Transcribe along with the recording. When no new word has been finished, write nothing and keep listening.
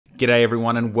G'day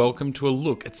everyone and welcome to a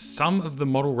look at some of the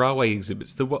model railway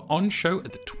exhibits that were on show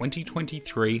at the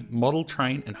 2023 Model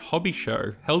Train and Hobby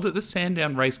Show held at the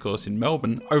Sandown racecourse in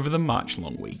Melbourne over the March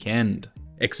long weekend.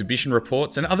 Exhibition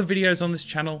reports and other videos on this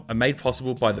channel are made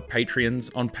possible by the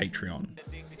Patreons on Patreon.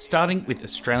 Starting with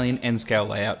Australian N-scale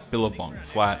layout Billabong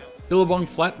Flat. Billabong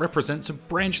Flat represents a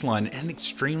branch line in an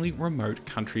extremely remote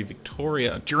country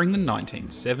Victoria during the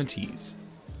 1970s.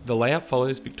 The layout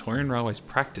follows Victorian Railway's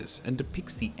practice and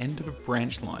depicts the end of a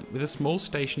branch line with a small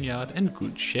station yard and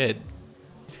goods shed.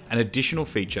 An additional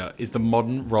feature is the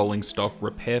modern rolling stock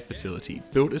repair facility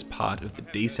built as part of the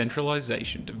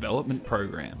Decentralisation Development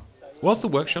Program. Whilst the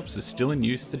workshops are still in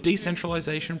use, the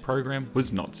decentralisation program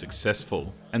was not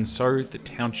successful, and so the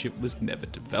township was never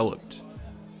developed.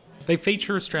 They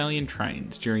feature Australian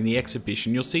trains. During the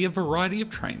exhibition you'll see a variety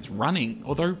of trains running,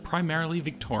 although primarily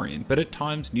Victorian, but at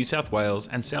times New South Wales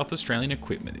and South Australian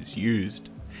equipment is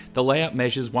used. The layout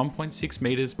measures 1.6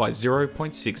 metres by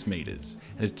 0.6 metres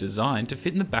and is designed to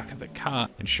fit in the back of a car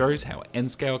and shows how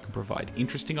N-scale can provide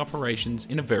interesting operations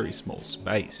in a very small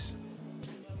space.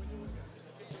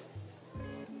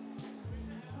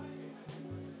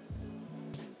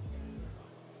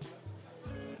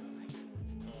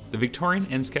 The Victorian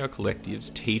N-scale Collective's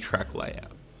T-Track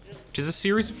layout, which is a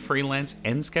series of freelance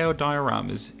N-scale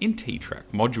dioramas in T-Track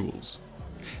modules.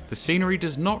 The scenery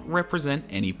does not represent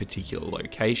any particular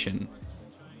location.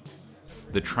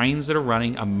 The trains that are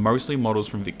running are mostly models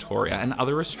from Victoria and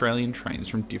other Australian trains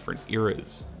from different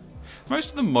eras.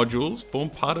 Most of the modules form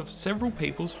part of several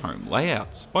people's home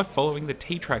layouts. By following the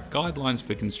T-Track guidelines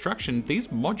for construction, these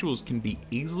modules can be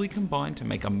easily combined to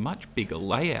make a much bigger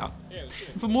layout.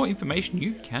 And for more information,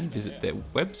 you can visit their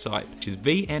website, which is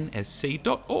vnsc.org.au.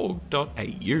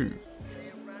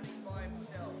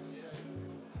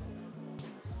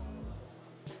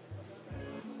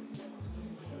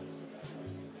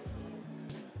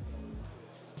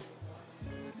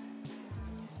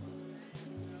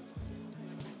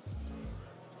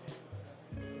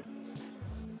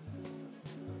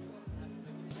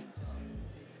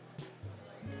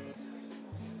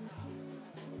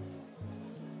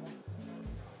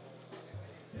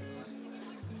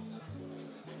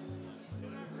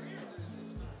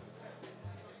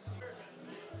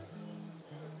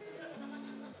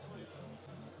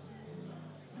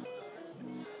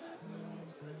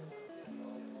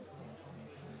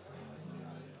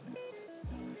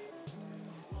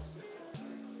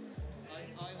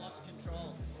 I lost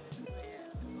control.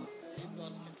 You've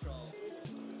lost control.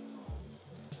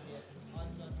 Yeah,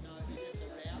 I'm not, no, is it the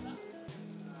router?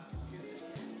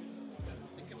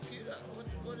 The computer,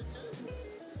 what it do?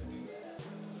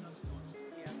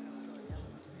 Yeah,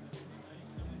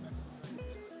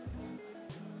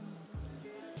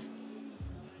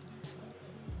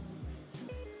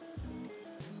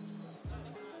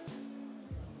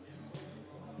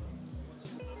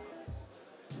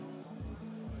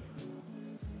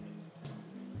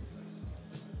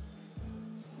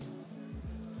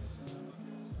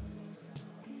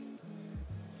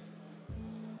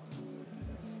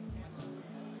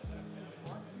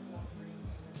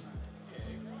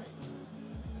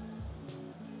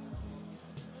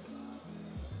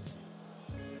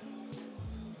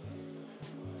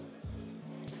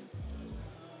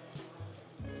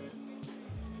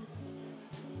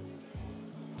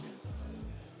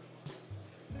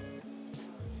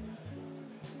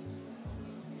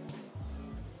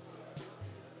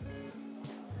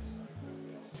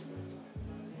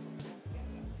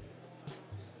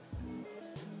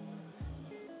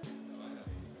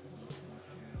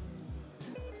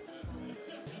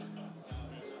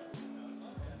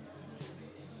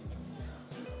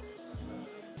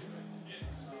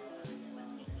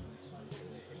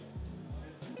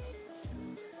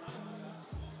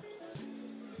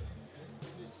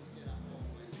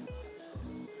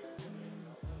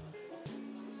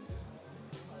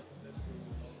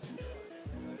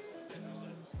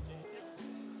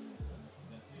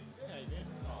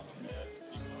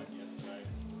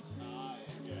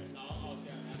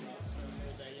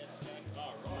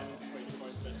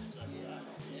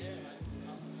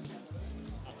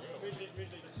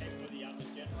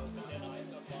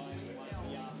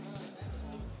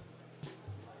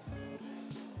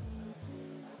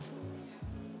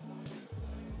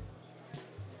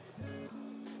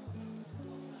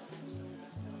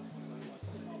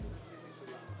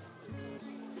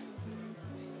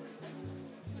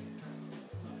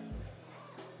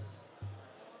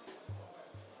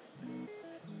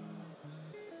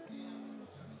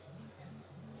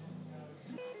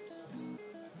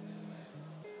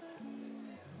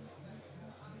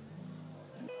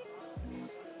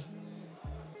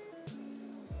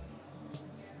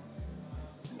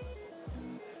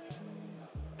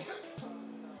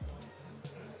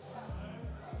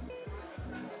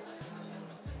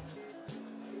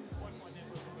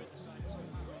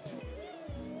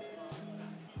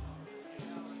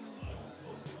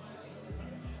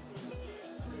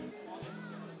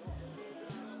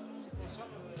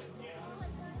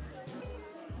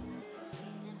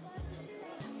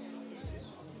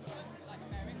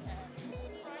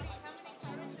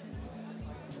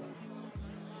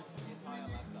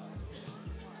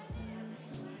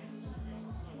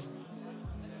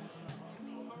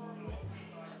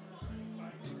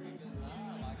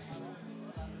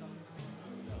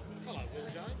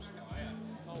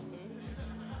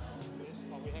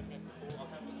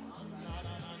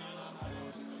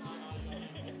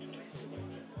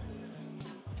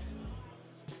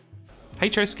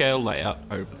 HO scale layout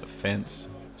over the fence.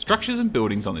 Structures and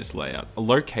buildings on this layout are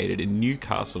located in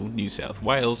Newcastle, New South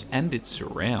Wales and its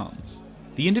surrounds.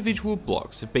 The individual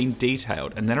blocks have been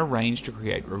detailed and then arranged to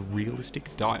create a realistic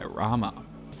diorama.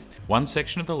 One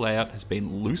section of the layout has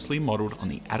been loosely modelled on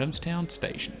the Adamstown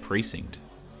Station precinct.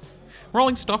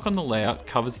 Rolling stock on the layout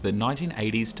covers the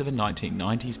 1980s to the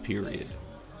 1990s period.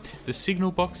 The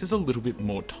signal box is a little bit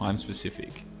more time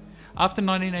specific. After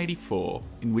 1984,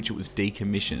 in which it was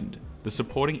decommissioned, the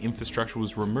supporting infrastructure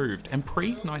was removed, and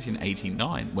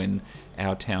pre-1989, when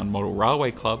Our Town Model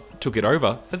Railway Club took it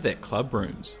over for their club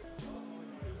rooms.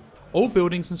 All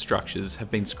buildings and structures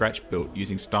have been scratch built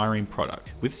using styrene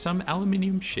product, with some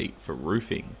aluminium sheet for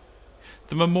roofing.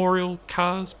 The memorial,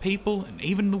 cars, people, and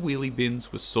even the wheelie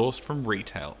bins were sourced from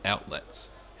retail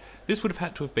outlets. This would have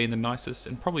had to have been the nicest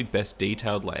and probably best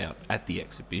detailed layout at the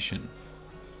exhibition.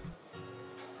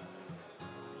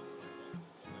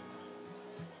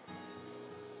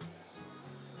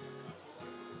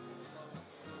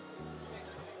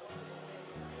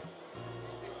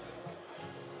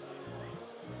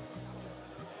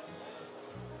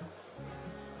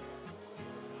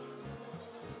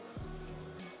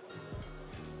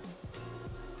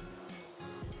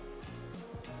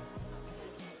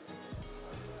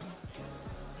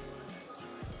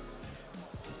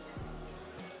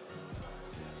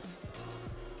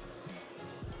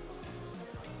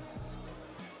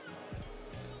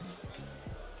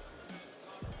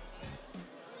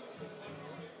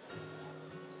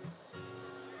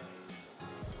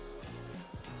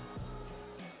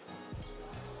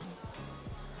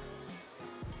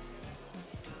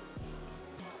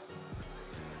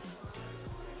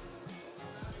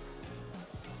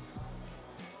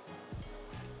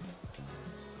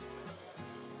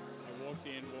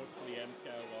 Walked to the M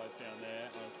scale guys down there.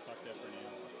 I was stuck there for an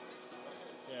hour.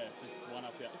 Yeah, just one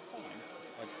up there. It's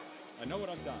fine. I know what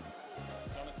I've done.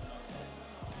 I've done it to myself.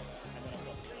 And then I've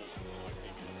got to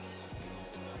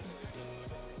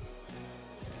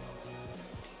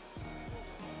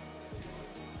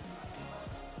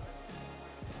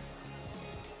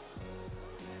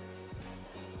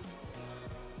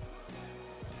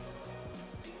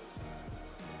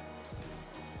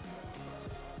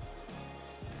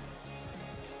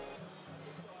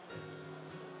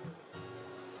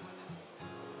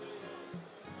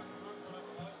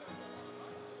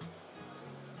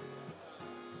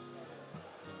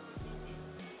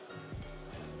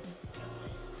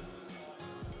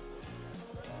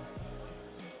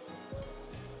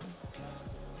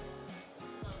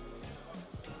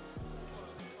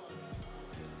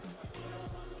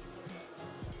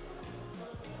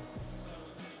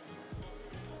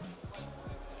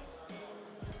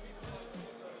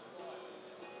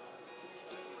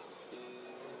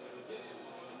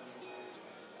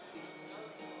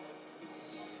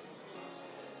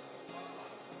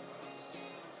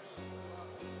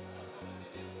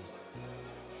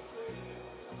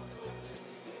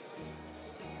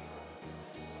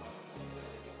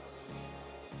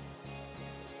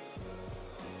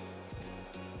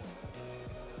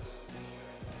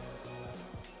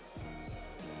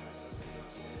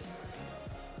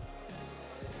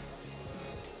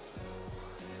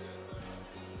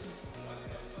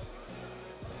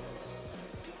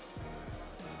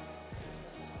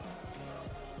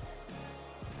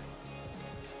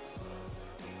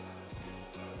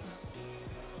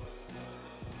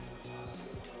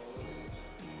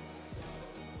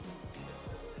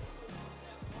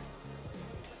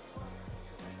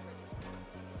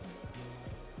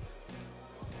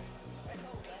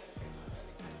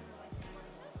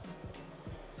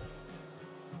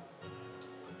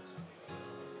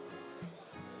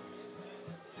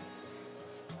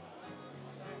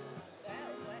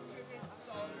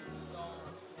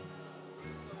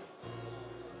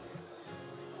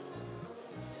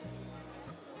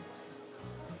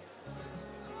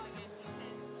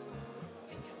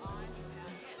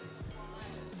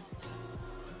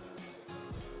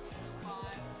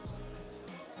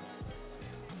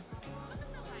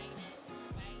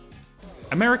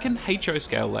American HO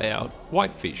scale layout,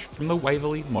 Whitefish from the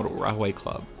Waverley Model Railway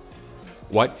Club.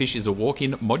 Whitefish is a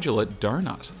walk-in modular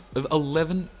donut of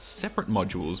 11 separate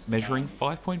modules measuring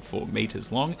 5.4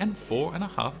 metres long and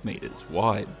 4.5 metres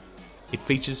wide. It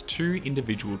features 2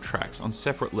 individual tracks on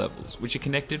separate levels which are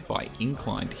connected by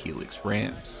inclined helix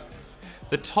ramps.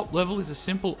 The top level is a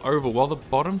simple oval while the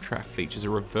bottom track features a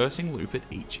reversing loop at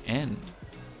each end.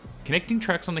 Connecting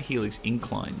tracks on the Helix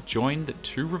incline join the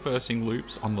 2 reversing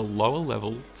loops on the lower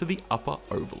level to the upper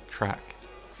oval track.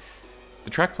 The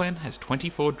track plan has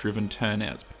 24 driven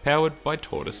turnouts powered by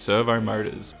Tortoise servo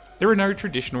motors. There are no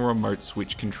traditional remote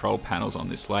switch control panels on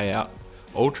this layout.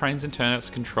 All trains and turnouts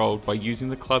are controlled by using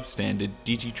the club standard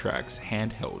Digitrax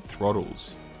handheld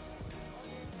throttles.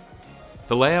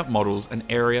 The layout models an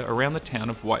area around the town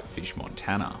of Whitefish,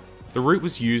 Montana. The route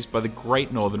was used by the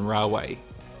Great Northern Railway,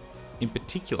 in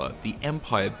particular the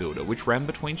Empire Builder, which ran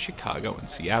between Chicago and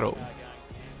Seattle.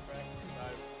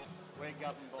 We're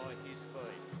governed by his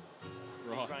speed.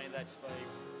 Right. Train that speed,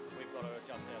 we've got to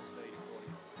adjust our speed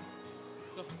accordingly.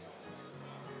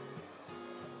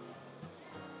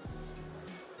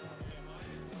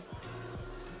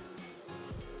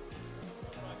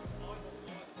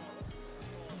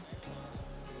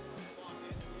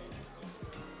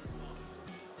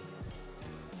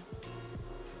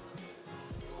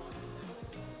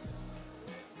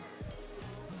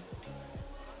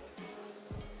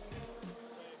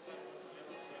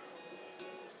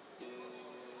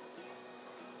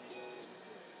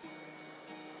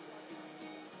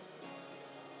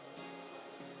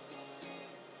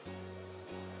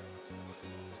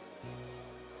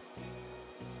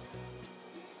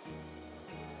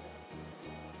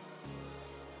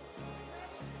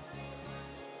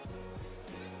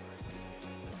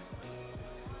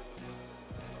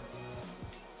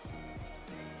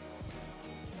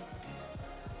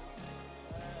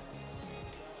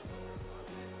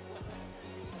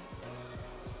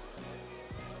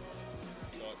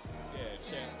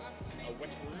 A wet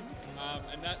room,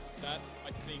 and that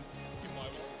I think if I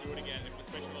was to do it again, if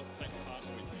especially if I was to take part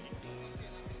with me,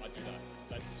 I'd do that.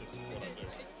 That's just what I do.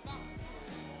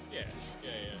 Yeah.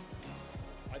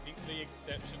 I think the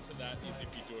exception to that is if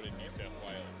you do it in New South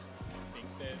Wales. I think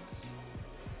there's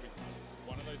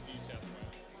one of those New South Wales.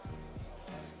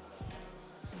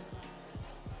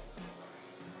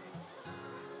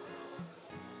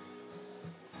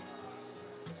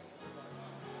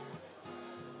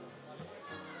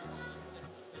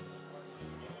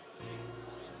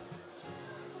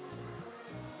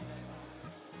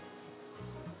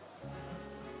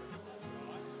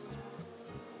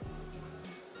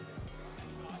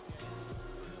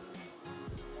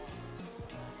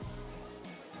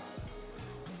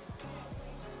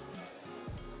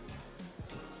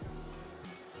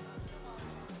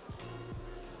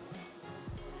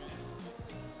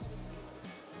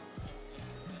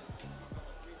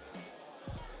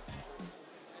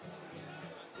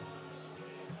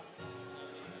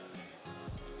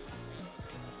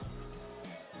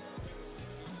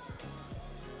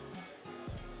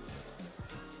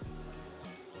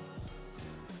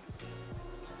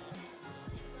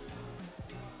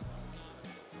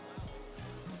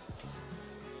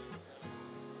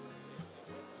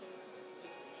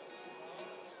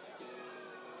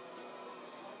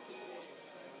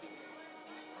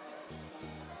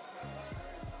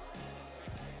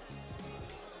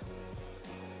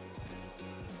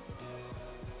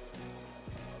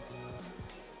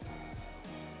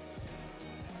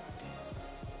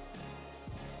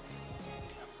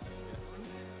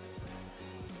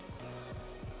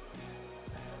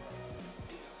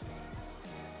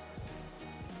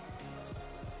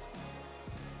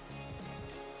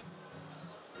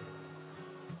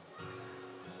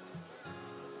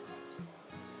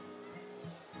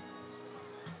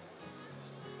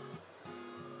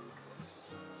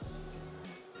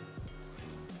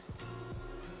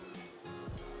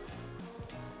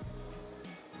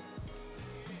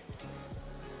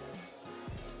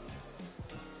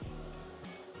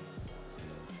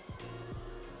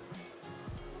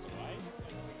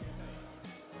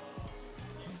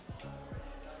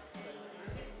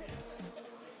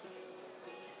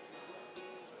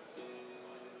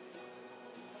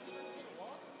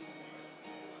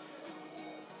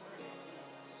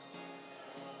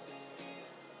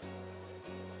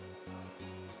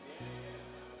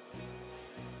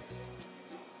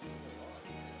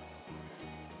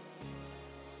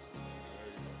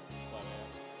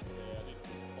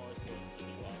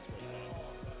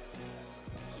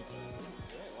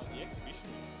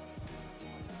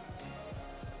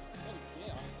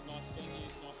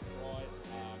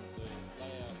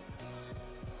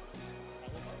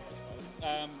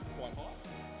 Quite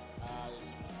high.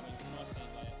 Nice and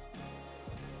layout.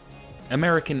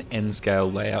 American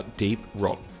N-scale layout Deep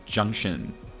Rock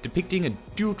Junction, depicting a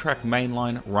dual-track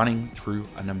mainline running through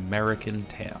an American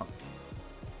town.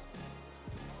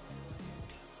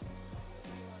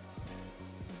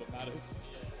 What matters?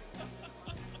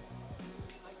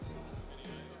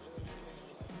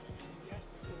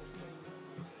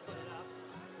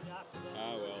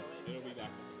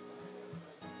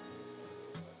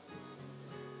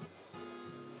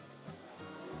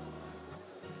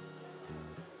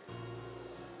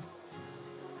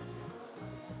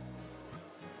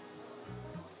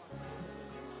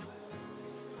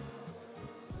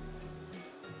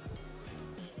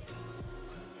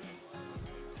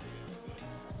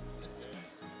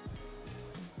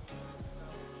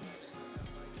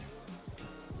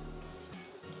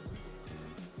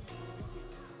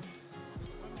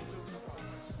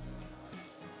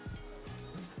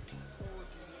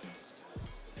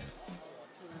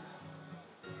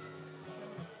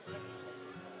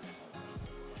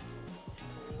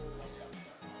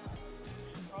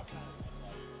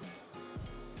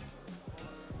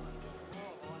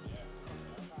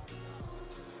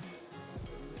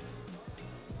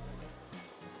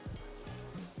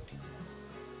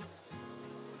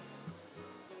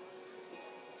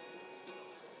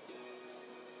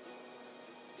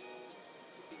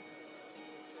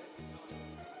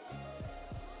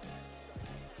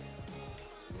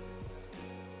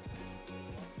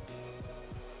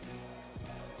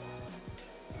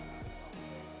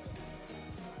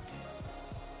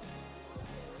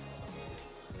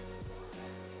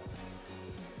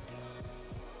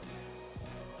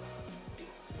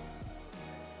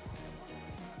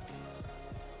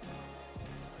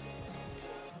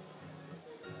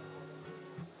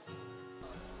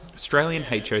 Australian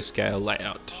HO scale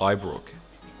layout Tybrook.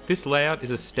 This layout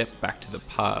is a step back to the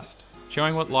past,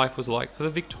 showing what life was like for the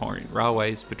Victorian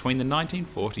railways between the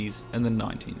 1940s and the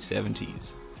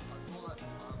 1970s.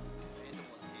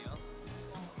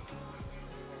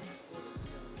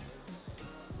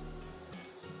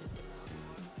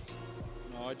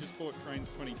 No, I just bought Trains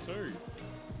 22.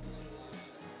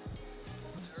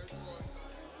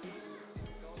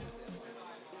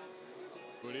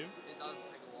 Would you? It does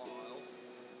take a while.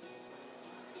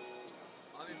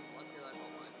 I'm even lucky that I got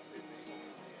mine 2 feet.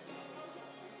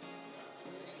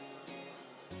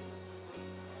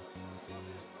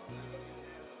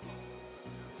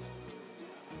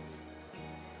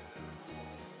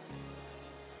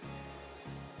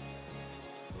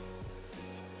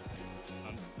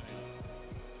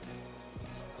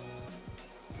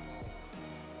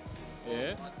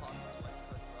 Yeah? My partner on West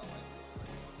Coast Railway.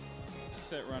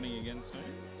 Set running again soon?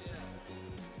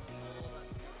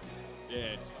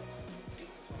 Yeah.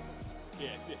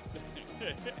 Yeah. Yeah.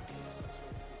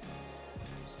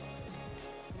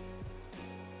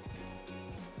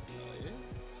 Oh, yeah?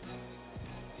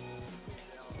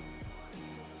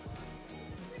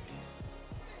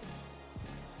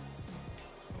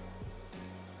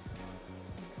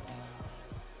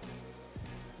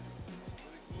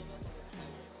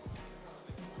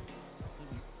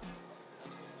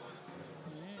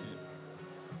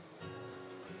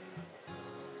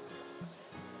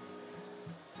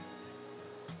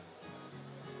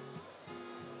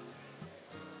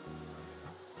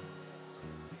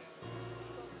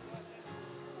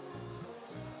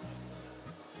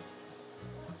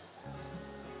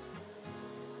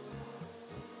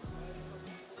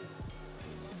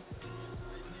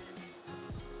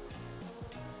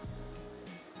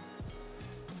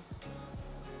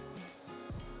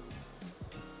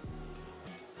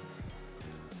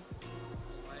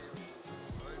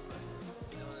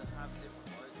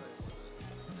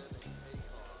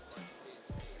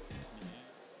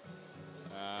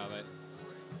 They...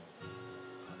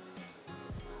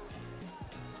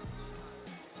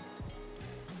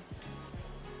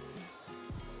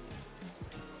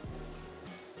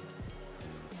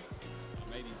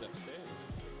 Maybe he's upstairs.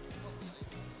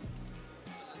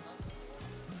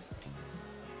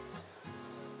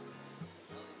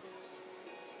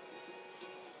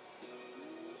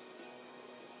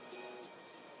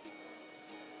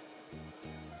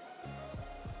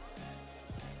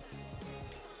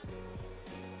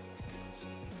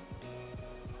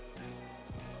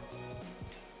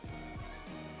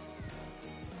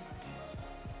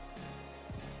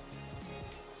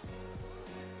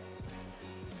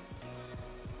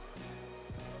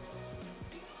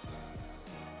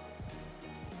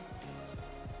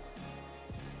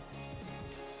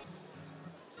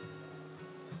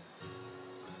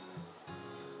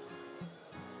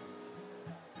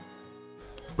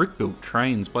 Brick-built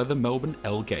trains by the Melbourne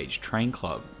L-Gauge Train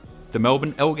Club. The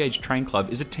Melbourne L-Gauge Train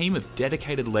Club is a team of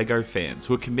dedicated LEGO fans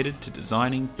who are committed to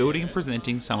designing, building and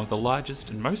presenting some of the largest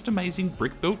and most amazing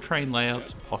brick-built train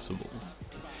layouts possible.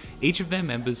 Each of their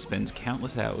members spends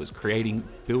countless hours creating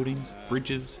buildings,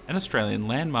 bridges and Australian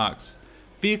landmarks,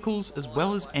 vehicles as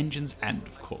well as engines and,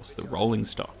 of course, the rolling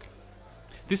stock.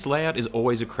 This layout is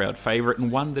always a crowd favourite and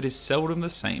one that is seldom the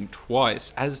same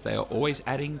twice, as they are always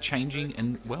adding, changing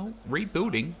and, well,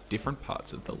 rebuilding different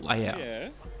parts of the layout. Yeah.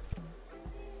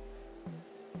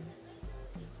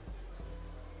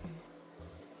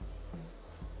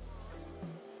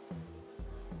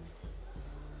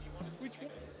 Which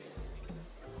one?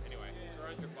 Anyway,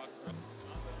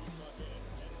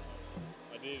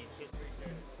 I did. It took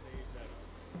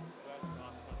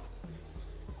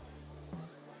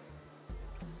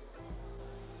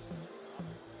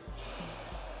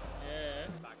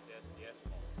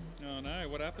Oh no,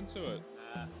 what happened to it?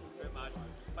 Pretty much,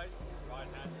 basically right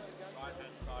hand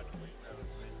side window was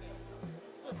missing.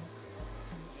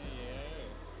 Yeah.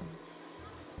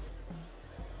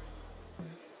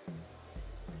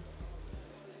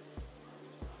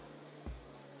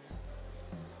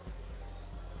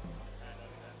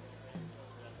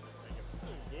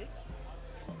 Good.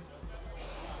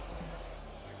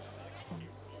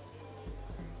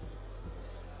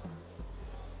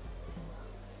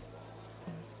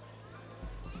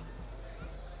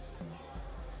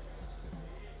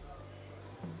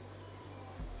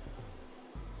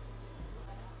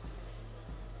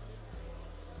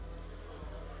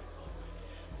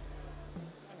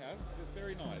 It's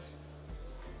very nice.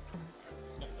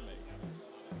 It's not for me.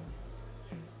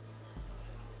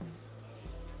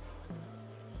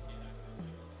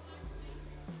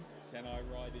 Can I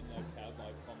ride in those cars?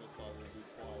 I promise I will be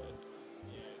quiet.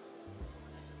 Yeah.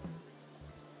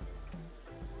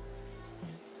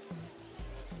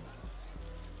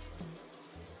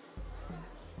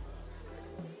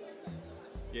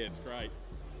 Yeah, it's great.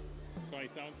 It's funny,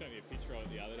 someone sent me a picture of it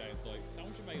the other day. It's like,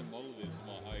 someone should make a model of this.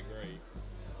 I'm like, I agree.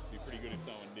 It'd be pretty good if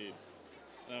someone did.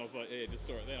 And I was like, yeah, just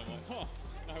saw it then. I'm like, oh,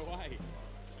 no way.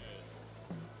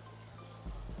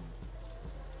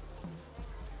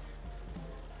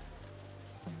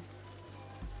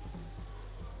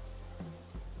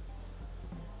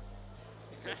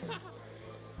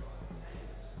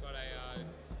 Got a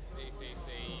DCC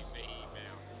V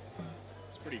mount.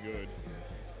 It's pretty good.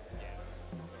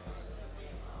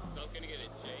 So I was going to get a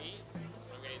G.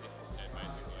 I'm getting this instead,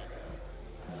 basically.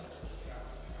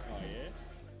 Oh, yeah?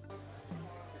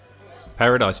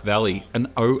 Paradise Valley, an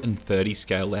 0-30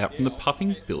 scale layout from the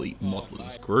Puffing Billy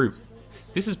Modelers Group.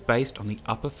 This is based on the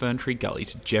Upper Ferntree Gully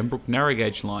to Gembrook narrow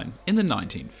gauge line in the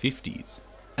 1950s.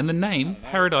 And the name,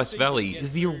 Paradise Valley,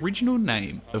 is the original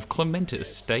name of Clementis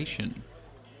Station.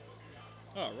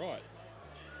 Oh, right.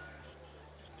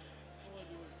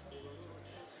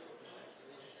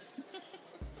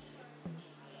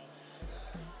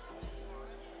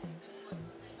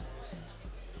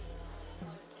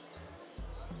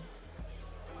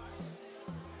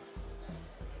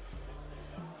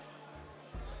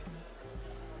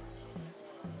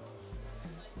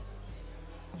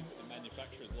 The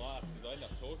manufacturer's last, because I ended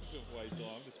up talking to him for way too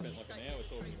long. I just spent like an hour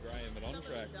talking to Graham and on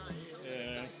track.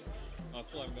 Yeah. I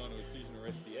still haven't gone to a Fusion or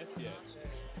SDS yet.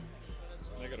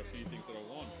 And I got a few things that I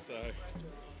want, so.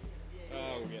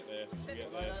 Oh, we'll get there. We'll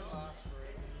get there.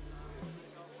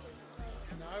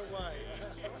 No way.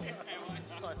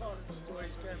 I thought it destroyed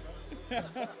his camera.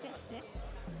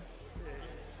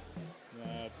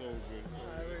 Nah, it's all good. It's all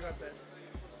No, we got that.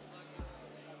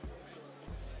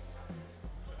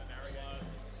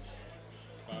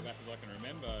 As far back as I can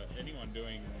remember, anyone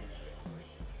doing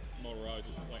model rows,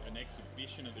 it was like an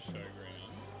exhibition at the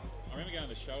showgrounds. I remember going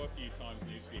to the show a few times,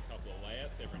 there used to be a couple of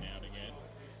layouts every now and again.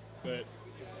 But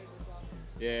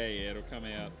yeah, it'll come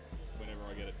out whenever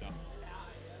I get it done.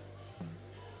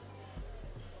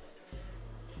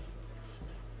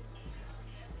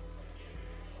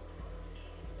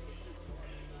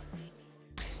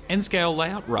 N-scale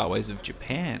layout railways of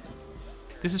Japan.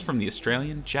 This is from the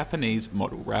Australian Japanese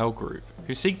Model Rail Group,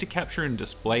 who seek to capture and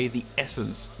display the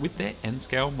essence with their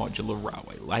N-scale modular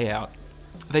railway layout.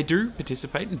 They do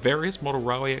participate in various model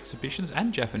railway exhibitions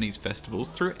and Japanese festivals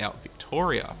throughout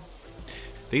Victoria.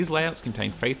 These layouts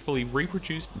contain faithfully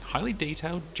reproduced and highly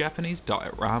detailed Japanese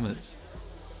dioramas.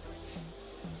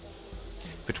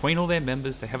 Between all their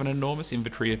members, they have an enormous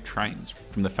inventory of trains,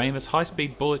 from the famous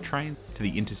high-speed bullet train to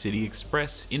the intercity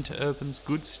express, interurbans,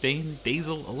 goods, steam,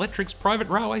 diesel, electrics, private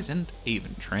railways, and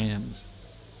even trams.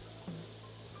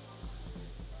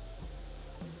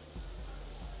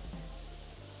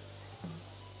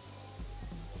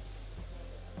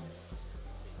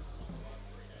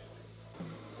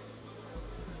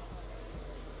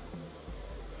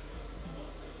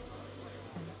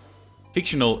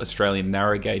 Fictional Australian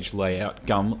narrow gauge layout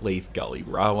Gum Leaf Gully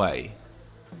Railway.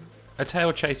 A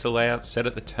tail chaser layout set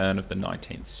at the turn of the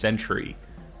 19th century,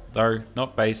 though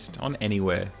not based on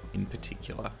anywhere in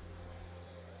particular.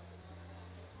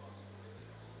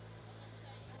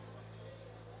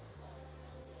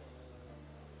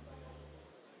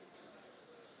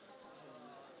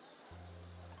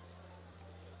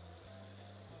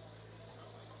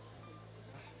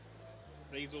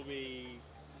 These will be...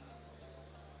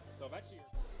 So I've actually...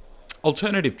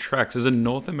 Alternative Tracks is a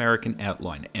North American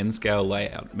outline N-scale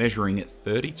layout measuring at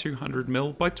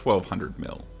 3200mm by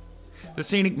 1200mm. The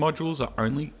scenic modules are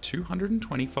only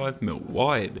 225mm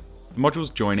wide. The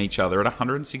modules join each other at a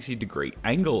 160-degree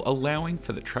angle, allowing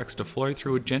for the tracks to flow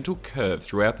through a gentle curve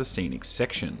throughout the scenic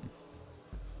section.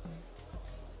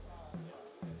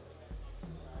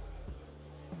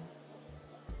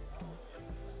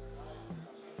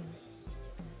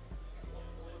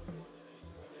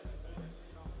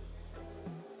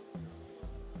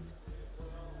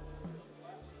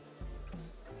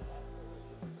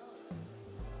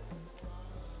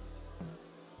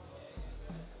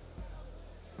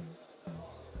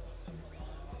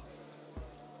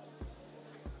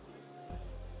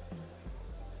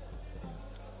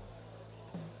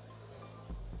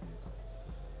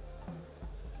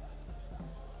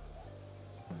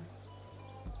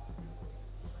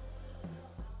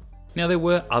 Now there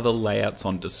were other layouts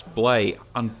on display.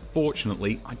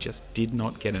 Unfortunately, I just did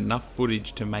not get enough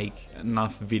footage to make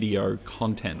enough video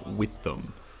content with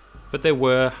them. But there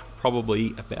were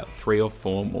probably about 3 or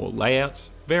 4 more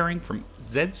layouts, varying from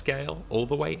Z scale all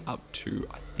the way up to,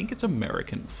 I think it's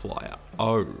American Flyer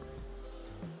O.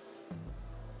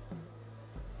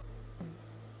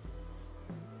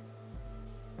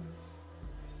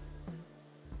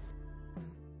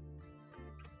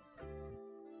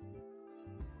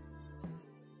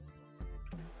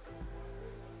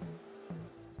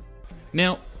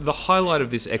 Now, the highlight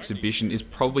of this exhibition is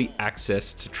probably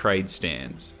access to trade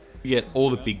stands. You get all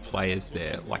the big players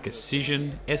there, like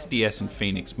Acision, SDS and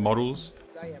Phoenix models,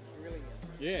 They are brilliant.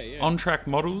 Yeah. on-track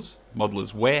models,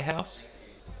 Modeller's Warehouse,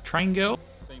 Train Girl,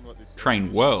 Seeing what this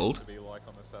Train World, to be like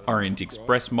on the Saturday Orient night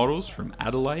Express models from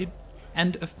Adelaide,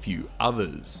 and a few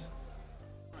others.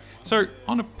 So,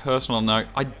 on a personal note,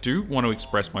 I do want to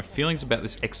express my feelings about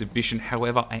this exhibition,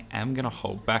 however, I am going to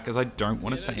hold back as I don't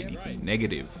want to say anything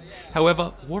negative.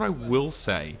 However, what I will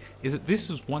say is that this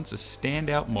was once a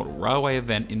standout model railway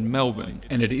event in Melbourne,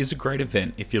 and it is a great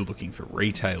event if you're looking for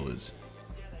retailers.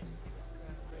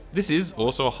 This is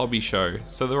also a hobby show,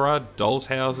 so there are dolls'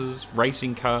 houses,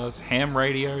 racing cars, ham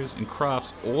radios, and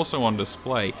crafts also on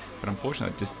display, but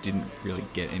unfortunately I just didn't really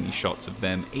get any shots of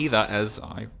them either as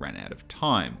I ran out of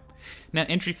time. Now,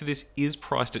 entry for this is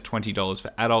priced at $20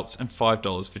 for adults and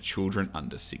 $5 for children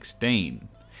under 16.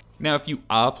 Now, if you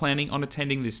are planning on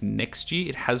attending this next year,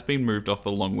 it has been moved off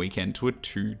the long weekend to a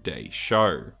 2-day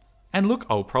show. And look,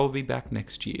 I'll probably be back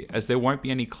next year, as there won't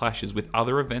be any clashes with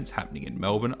other events happening in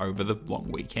Melbourne over the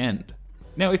long weekend.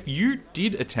 Now, if you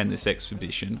did attend this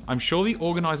exhibition, I'm sure the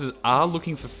organisers are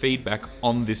looking for feedback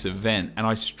on this event, and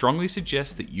I strongly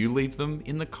suggest that you leave them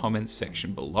in the comments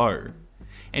section below.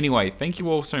 Anyway, thank you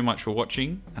all so much for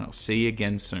watching, and I'll see you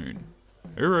again soon.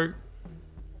 Hooroo!